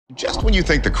Just when you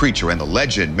think the creature and the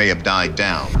legend may have died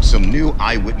down, some new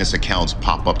eyewitness accounts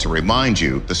pop up to remind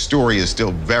you the story is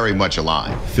still very much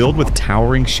alive. Filled with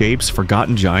towering shapes,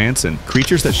 forgotten giants, and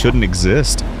creatures that shouldn't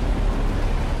exist.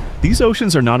 These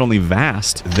oceans are not only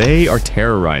vast, they are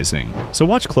terrorizing. So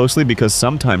watch closely because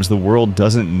sometimes the world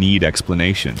doesn't need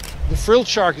explanation. The frilled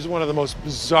shark is one of the most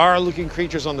bizarre-looking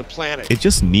creatures on the planet. It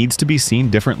just needs to be seen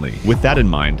differently. With that in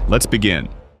mind, let's begin.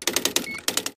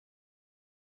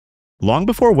 Long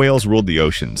before whales ruled the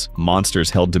oceans,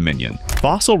 monsters held dominion.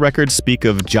 Fossil records speak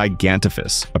of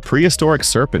Gigantifus, a prehistoric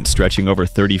serpent stretching over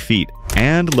 30 feet,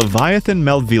 and Leviathan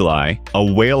melvillei,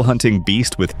 a whale-hunting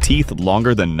beast with teeth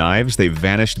longer than knives. They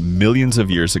vanished millions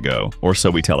of years ago, or so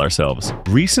we tell ourselves.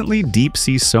 Recently,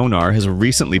 deep-sea sonar has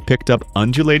picked up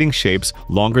undulating shapes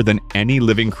longer than any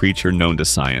living creature known to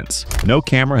science. No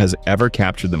camera has ever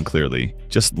captured them clearly,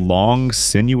 just long,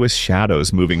 sinuous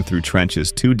shadows moving through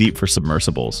trenches too deep for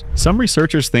submersibles. Some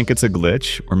researchers think it's a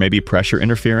glitch, or maybe pressure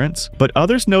interference, but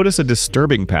others notice a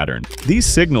disturbing pattern. These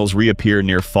signals reappear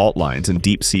near fault lines and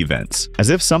deep-sea vents, as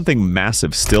if something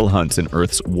massive still hunts in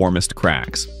Earth's warmest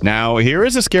cracks. Now, here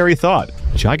is a scary thought.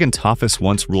 Gigantophis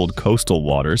once ruled coastal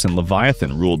waters and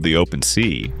Leviathan ruled the open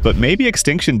sea. But maybe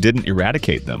extinction didn't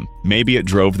eradicate them. Maybe it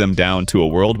drove them down to a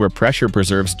world where pressure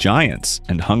preserves giants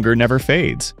and hunger never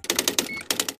fades.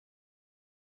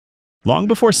 Long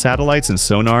before satellites and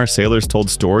sonar, sailors told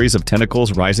stories of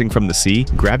tentacles rising from the sea,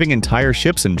 grabbing entire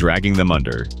ships and dragging them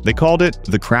under. They called it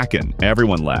the Kraken.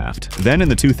 Everyone laughed. Then in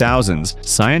the 2000s,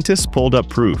 scientists pulled up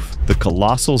proof: the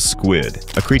colossal squid,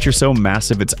 a creature so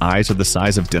massive its eyes are the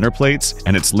size of dinner plates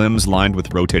and its limbs lined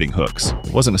with rotating hooks.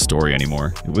 It wasn't a story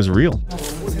anymore. It was real.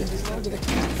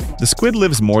 The squid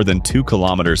lives more than 2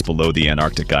 kilometers below the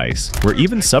Antarctic ice, where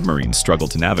even submarines struggle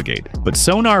to navigate. But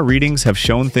sonar readings have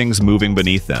shown things moving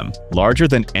beneath them, larger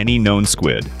than any known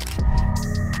squid.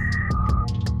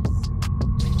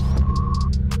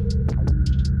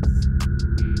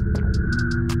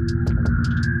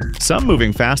 Some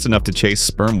moving fast enough to chase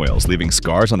sperm whales, leaving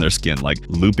scars on their skin like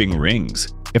looping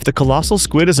rings. If the colossal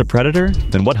squid is a predator,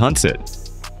 then what hunts it?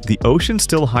 The ocean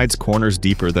still hides corners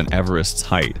deeper than Everest's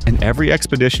height, and every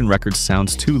expedition record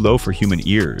sounds too low for human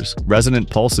ears,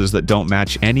 resonant pulses that don't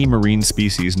match any marine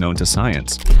species known to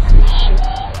science.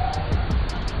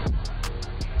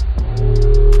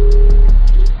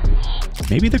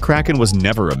 Maybe the Kraken was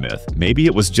never a myth. Maybe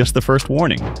it was just the first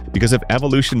warning. Because if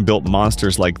evolution built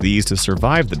monsters like these to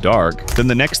survive the dark, then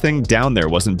the next thing down there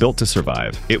wasn't built to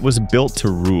survive. It was built to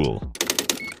rule.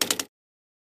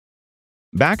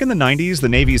 Back in the 90s, the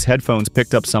Navy's headphones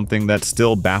picked up something that's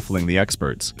still baffling the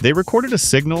experts. They recorded a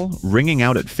signal ringing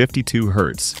out at 52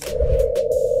 hertz.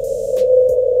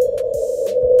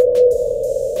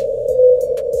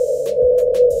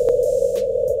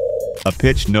 A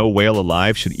pitch no whale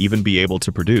alive should even be able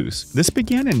to produce. This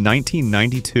began in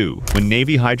 1992, when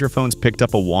Navy hydrophones picked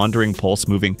up a wandering pulse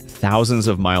moving thousands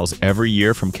of miles every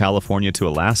year from California to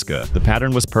Alaska. The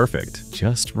pattern was perfect,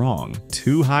 just wrong.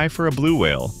 Too high for a blue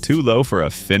whale, too low for a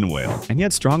fin whale, and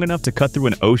yet strong enough to cut through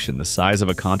an ocean the size of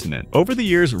a continent. Over the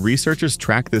years, researchers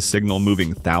tracked this signal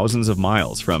moving thousands of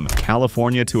miles from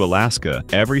California to Alaska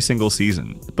every single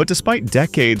season. But despite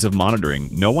decades of monitoring,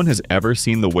 no one has ever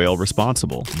seen the whale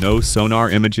responsible. No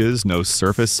sonar images, no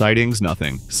surface sightings,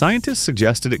 nothing. Scientists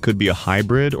suggested it could be a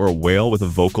hybrid or a whale with a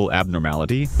vocal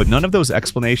abnormality, but none of those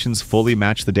explanations fully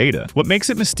match the data. What makes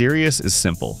it mysterious is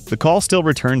simple. The call still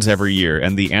returns every year,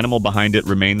 and the animal behind it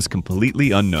remains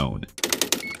completely unknown.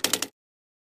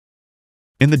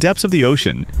 In the depths of the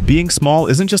ocean, being small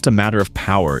isn't just a matter of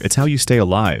power, it's how you stay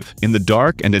alive. In the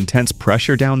dark and intense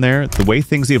pressure down there, the way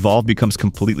things evolve becomes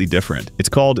completely different. It's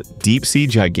called deep-sea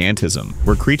gigantism,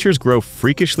 where creatures grow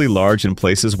freakishly large in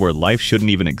places where life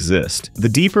shouldn't even exist. The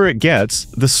deeper it gets,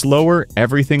 the slower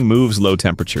everything moves. Low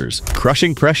temperatures,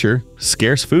 crushing pressure,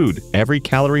 scarce food. Every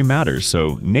calorie matters,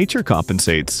 so nature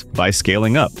compensates by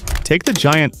scaling up. Take the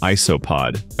giant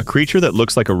isopod, a creature that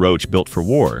looks like a roach built for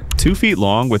war. 2 feet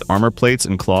long with armor plates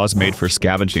and claws made for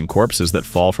scavenging corpses that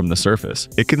fall from the surface.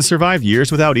 It can survive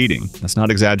years without eating. That's not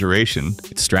exaggeration,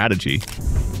 it's strategy.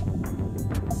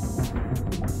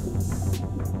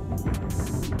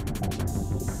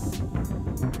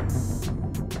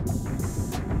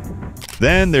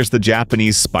 Then there's the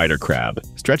Japanese spider crab.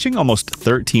 stretching almost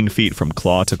 13 feet from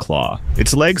claw to claw.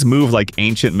 Its legs move like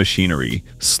ancient machinery,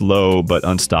 slow but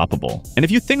unstoppable. And if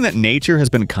you think that nature has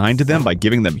been kind to them by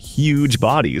giving them huge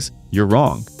bodies, you're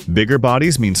wrong. Bigger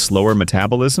bodies mean slower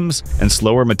metabolisms, and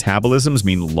slower metabolisms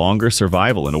mean longer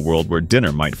survival in a world where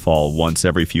dinner might fall once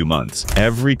every few months.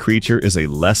 Every creature is a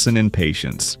lesson in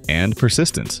patience and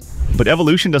persistence. But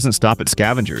evolution doesn't stop at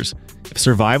scavengers. If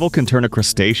survival can turn a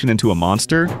crustacean into a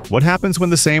monster, what happens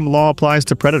when the same law applies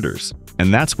to predators?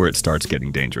 And that's where it starts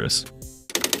getting dangerous.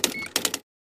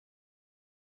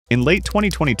 In late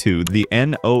 2022, the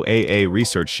NOAA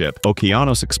research ship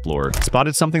Okeanos Explorer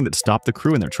spotted something that stopped the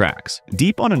crew in their tracks.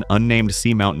 Deep on an unnamed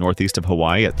seamount northeast of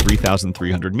Hawaii at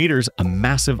 3,300 meters, a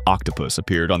massive octopus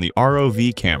appeared on the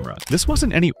ROV camera. This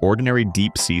wasn't any ordinary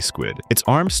deep-sea squid. Its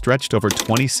arms stretched over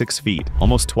 26 feet,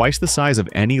 almost twice the size of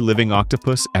any living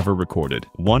octopus ever recorded.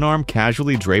 One arm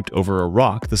casually draped over a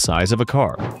rock the size of a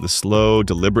car. The slow,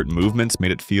 deliberate movements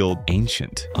made it feel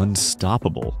ancient,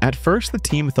 unstoppable. At first, the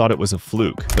team thought it was a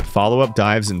fluke, but follow-up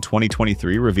dives in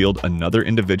 2023 revealed another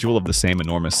individual of the same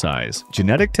enormous size.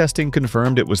 Genetic testing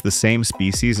confirmed it was the same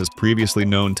species as previously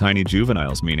known tiny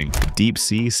juveniles, meaning deep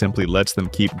sea simply lets them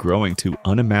keep growing to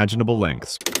unimaginable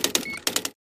lengths.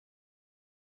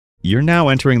 You're now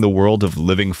entering the world of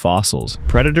living fossils,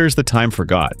 predators that time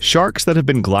forgot, sharks that have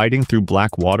been gliding through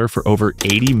black water for over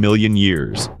 80 million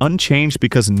years, unchanged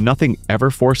because nothing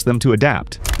ever forced them to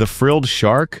adapt. The frilled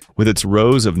shark, with its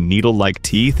rows of needle-like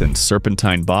teeth and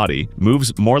serpentine body,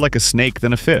 moves more like a snake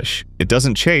than a fish. It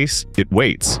doesn't chase, it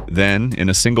waits. Then, in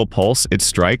a single pulse, it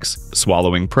strikes,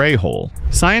 swallowing prey whole.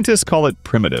 Scientists call it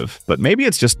primitive, but maybe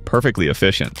it's just perfectly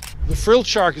efficient. The frilled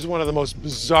shark is one of the most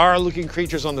bizarre-looking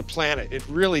creatures on the planet. It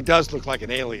really does look like an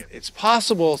alien. It's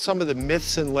possible some of the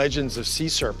myths and legends of sea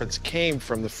serpents came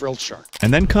from the frilled shark.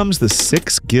 And then comes the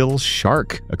six-gill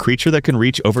shark, a creature that can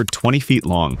reach over 20 feet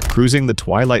long, cruising the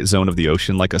twilight zone of the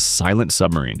ocean like a silent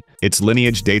submarine. Its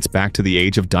lineage dates back to the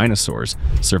age of dinosaurs,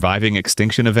 surviving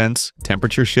extinction events,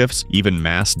 temperature shifts, even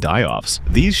mass die-offs.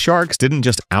 These sharks didn't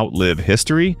just outlive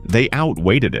history, they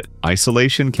outweighted it.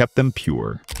 Isolation kept them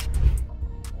pure.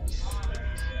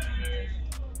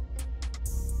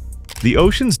 The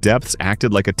ocean's depths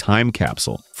acted like a time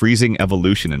capsule, freezing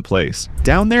evolution in place.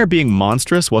 Down there, being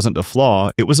monstrous wasn't a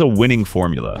flaw, it was a winning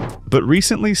formula. But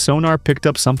recently, sonar picked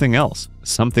up something else,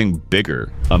 something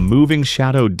bigger, a moving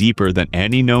shadow deeper than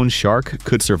any known shark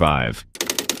could survive.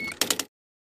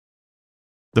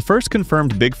 The first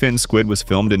confirmed bigfin squid was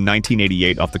filmed in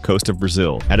 1988 off the coast of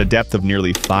Brazil, at a depth of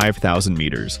nearly 5,000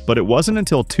 meters. But it wasn't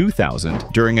until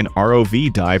 2000, during an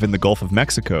ROV dive in the Gulf of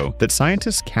Mexico, that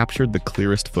scientists captured the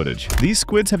clearest footage. These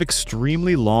squids have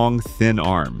extremely long, thin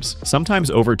arms, sometimes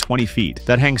over 20 feet,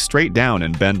 that hang straight down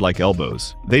and bend like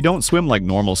elbows. They don't swim like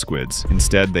normal squids.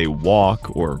 Instead, they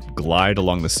walk or glide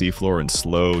along the seafloor in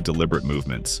slow, deliberate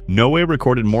movements. NOAA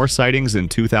recorded more sightings in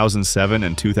 2007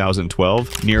 and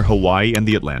 2012 near Hawaii and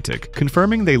the Atlantic,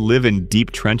 confirming they live in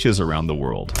deep trenches around the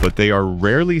world, but they are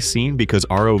rarely seen because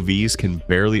ROVs can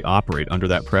barely operate under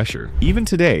that pressure. Even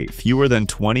today, fewer than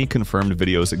 20 confirmed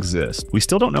videos exist. We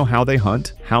still don't know how they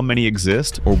hunt, how many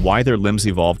exist, or why their limbs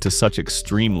evolved to such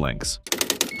extreme lengths.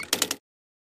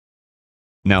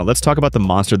 Now, let's talk about the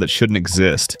monster that shouldn't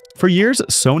exist. For years,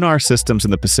 sonar systems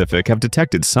in the Pacific have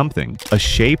detected something, a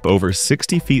shape over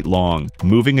 60 feet long,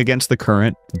 moving against the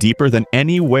current, deeper than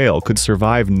any whale could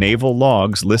survive. Naval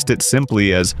logs list it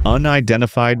simply as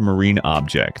unidentified marine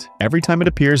object. Every time it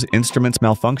appears, instruments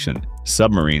malfunction,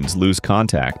 submarines lose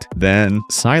contact, then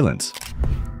silence.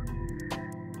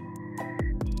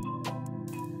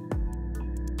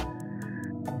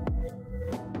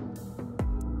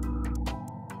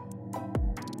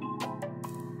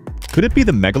 Could it be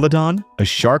the megalodon, a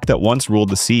shark that once ruled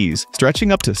the seas,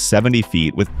 stretching up to 70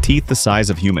 feet with teeth the size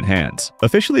of human hands?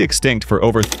 Officially extinct for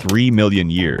over 3 million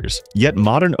years, yet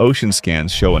modern ocean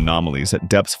scans show anomalies at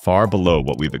depths far below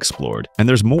what we've explored. And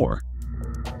there's more.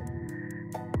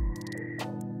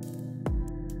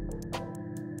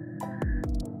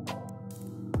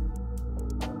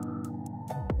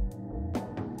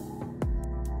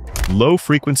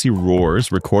 Low-frequency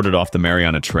roars recorded off the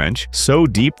Mariana Trench, so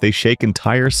deep they shake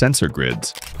entire sensor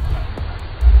grids.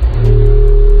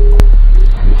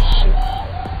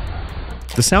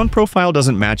 The sound profile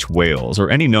doesn't match whales or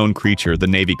any known creature the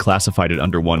Navy classified it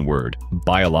under one word,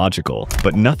 biological.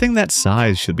 But nothing that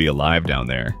size should be alive down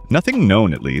there. Nothing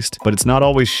known, at least. But it's not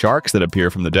always sharks that appear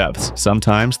from the depths.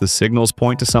 Sometimes the signals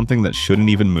point to something that shouldn't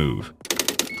even move.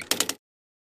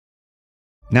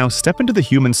 Now step into the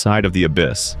human side of the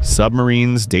abyss.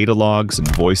 Submarines, data logs, and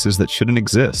voices that shouldn't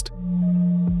exist.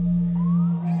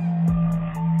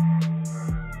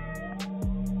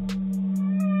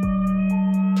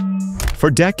 For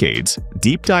decades,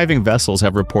 deep diving vessels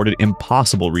have reported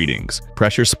impossible readings: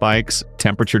 pressure spikes,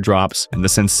 temperature drops, and the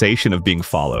sensation of being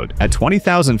followed. At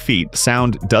 20,000 feet,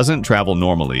 sound doesn't travel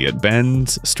normally. It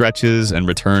bends, stretches, and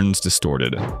returns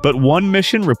distorted. But one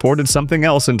mission reported something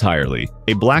else entirely.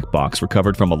 A black box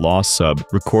recovered from a lost sub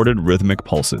recorded rhythmic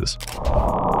pulses.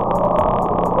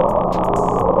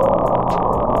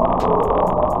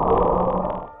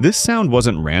 This sound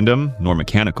wasn't random nor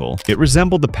mechanical. It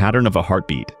resembled the pattern of a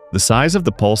heartbeat. The size of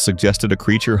the pulse suggested a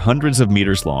creature hundreds of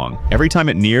meters long. Every time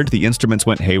it neared, the instruments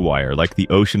went haywire, like the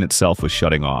ocean itself was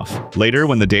shutting off. Later,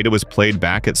 when the data was played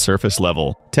back at surface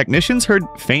level, technicians heard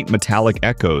faint metallic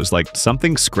echoes, like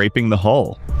something scraping the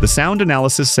hull. The sound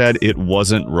analysis said it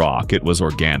wasn't rock, it was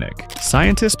organic.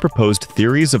 Scientists proposed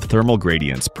theories of thermal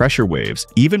gradients, pressure waves,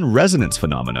 even resonance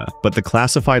phenomena, but the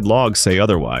classified logs say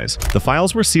otherwise. The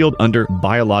files were sealed under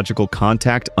biological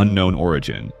contact unknown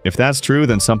origin. If that's true,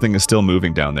 then something is still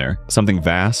moving down there. Something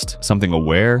vast, something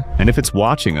aware, and if it's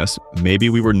watching us, maybe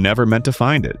we were never meant to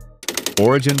find it.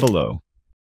 Origin below.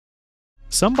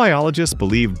 Some biologists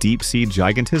believe deep-sea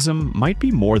gigantism might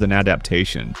be more than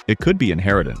adaptation. It could be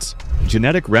inheritance.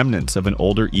 Genetic remnants of an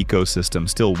older ecosystem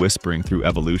still whispering through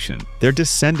evolution. They're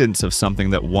descendants of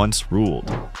something that once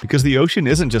ruled. Because the ocean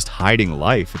isn't just hiding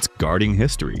life, it's guarding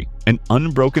history. An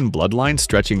unbroken bloodline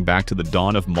stretching back to the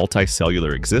dawn of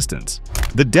multicellular existence.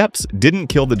 The depths didn't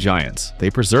kill the giants.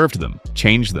 They preserved them,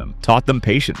 changed them, taught them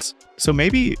patience. So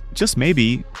maybe, just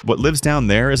maybe, what lives down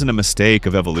there isn't a mistake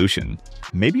of evolution.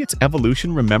 Maybe it's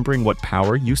evolution remembering what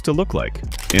power used to look like.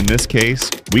 In this case,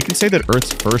 we can say that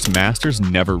Earth's first masters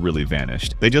never really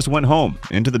vanished. They just went home,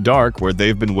 into the dark, where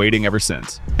they've been waiting ever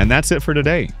since. And that's it for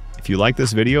today. If you like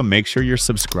this video, make sure you're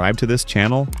subscribed to this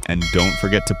channel, and don't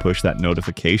forget to push that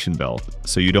notification bell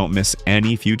so you don't miss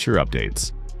any future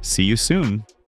updates. See you soon!